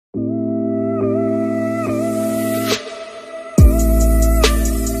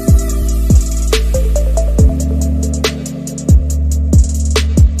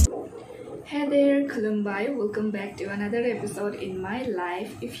welcome back to another episode in my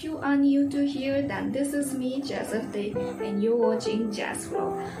life. If you are new to here, then this is me, Joseph Day, and you're watching Jazz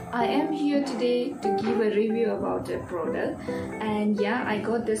Vlog. I am here today to give a review about a product, and yeah, I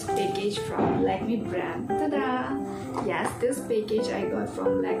got this package from Lakme brand. Ta-da! Yes, this package I got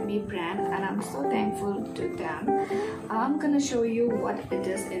from Lakme brand, and I'm so thankful to them. I'm gonna show you what it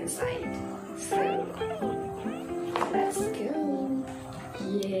is inside. So, let's go.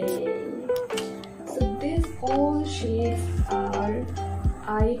 Yay! So these all shades are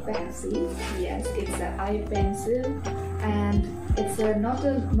eye pencils. Yes, it's an eye pencil, and it's not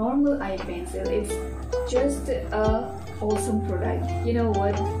a normal eye pencil. It's just a awesome product. You know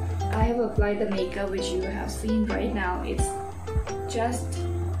what? I have applied the makeup which you have seen right now. It's just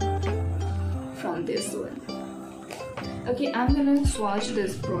from this one. Okay, I'm gonna swatch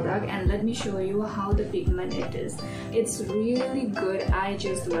this product and let me show you how the pigment it is. It's really good. I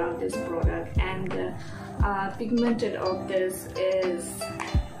just love this product, and the pigmented of this is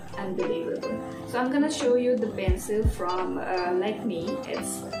unbelievable. So I'm gonna show you the pencil from Lakme.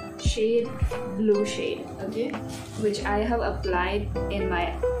 It's shade blue shade, okay, which I have applied in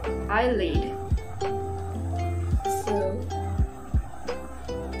my eyelid. So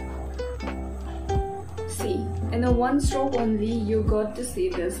see, in a one stroke only you got to see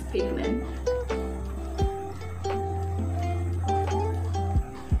this pigment.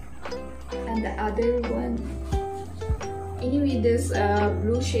 And the other one, anyway, this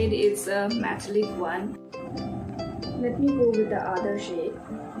blue shade is a metallic one. Let me go with the other shade.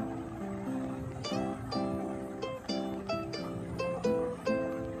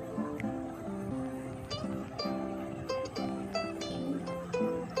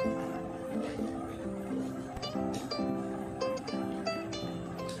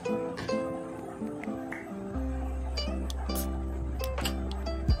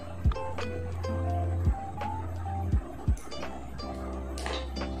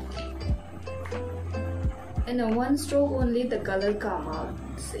 In a one stroke only the color come out.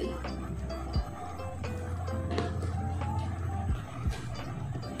 See,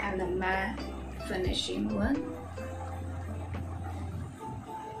 and the matte finishing one.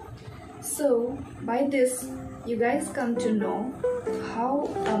 So by this you guys come to know how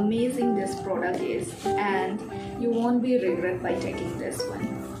amazing this product is, and you won't be regret by taking this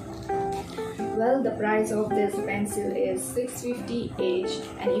one. Well, the price of this pencil is $6.50 each,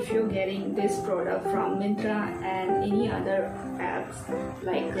 and if you're getting this product from Myntra and any other apps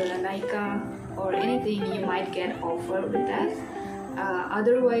like Nika or anything, you might get offer with that.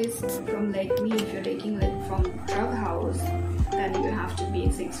 Otherwise, from Lakme, if you're taking like from drug house, then you have to pay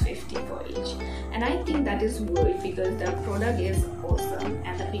 $6.50 for each. And I think that is worth, because the product is awesome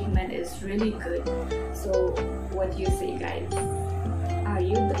and the pigment is really good. So what do you say, guys? Are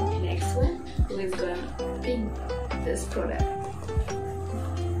you the next one who is going to pick this product?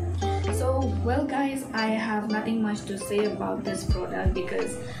 So, well guys, I have nothing much to say about this product,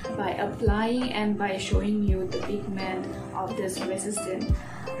 because by applying and by showing you the pigment of this resistant,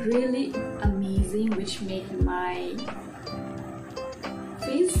 really amazing, which make my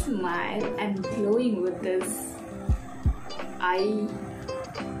face smile and glowing with this eye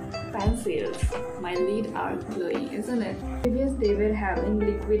pencils. My lid are glowing, isn't it? Previous they were having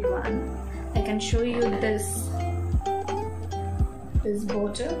liquid one. I can show you this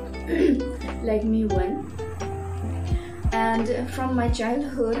bottle Lakme one. And from my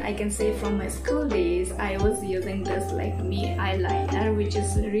childhood, I can say from my school days, I was using this Lakme eyeliner, which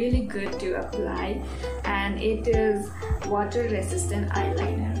is really good to apply, and it is water resistant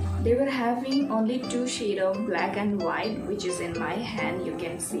eyeliner. They were having only two shades of black and white, which is in my hand, you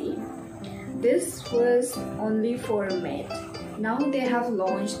can see. This was only for matte. Now they have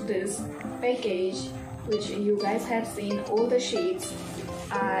launched this package, which you guys have seen all the shades.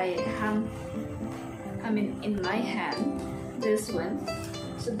 In my hand, this one.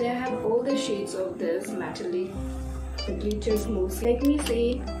 So they have all the shades of this metallic, the glitter glossy. Let me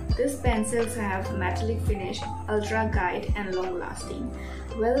say, these pencils have metallic finish, ultra guide and long lasting.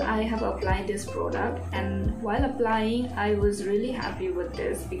 Well, I have applied this product, and while applying I was really happy with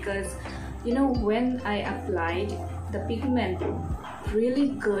this, because you know, when I applied, the pigment really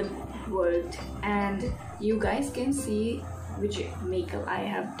good worked, and you guys can see which makeup I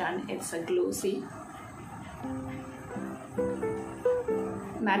have done. It's a glossy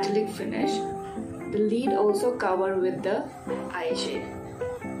metallic finish. The lid also covered with the eye shade.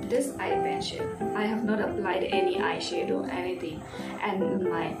 This eye pencil, I have not applied any eyeshadow or anything, and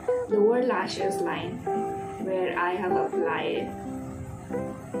my lower lashes line where I have applied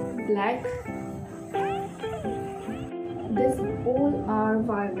black. These all are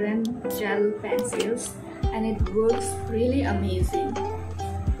vibrant gel pencils, and it works really amazing.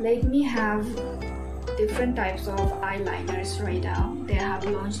 Lakme have different types of eyeliners right now. They have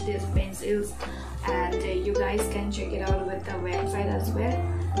launched these pencils, and you guys can check it out with the website as well.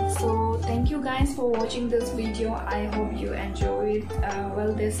 So thank you guys for watching this video. I hope you enjoyed.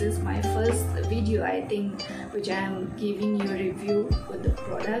 Well, this is my first video, I think, which I am giving you a review with the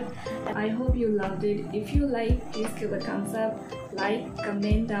product. I hope you loved it. If you like, please give a thumbs up, like,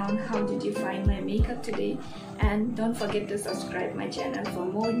 comment down how did you find my makeup today, and don't forget to subscribe my channel for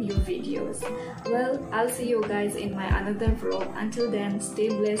more new videos. Well, I'll see you guys in my another vlog. Until then, stay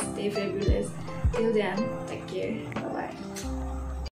blessed, stay fabulous. Till then, take care. Bye bye.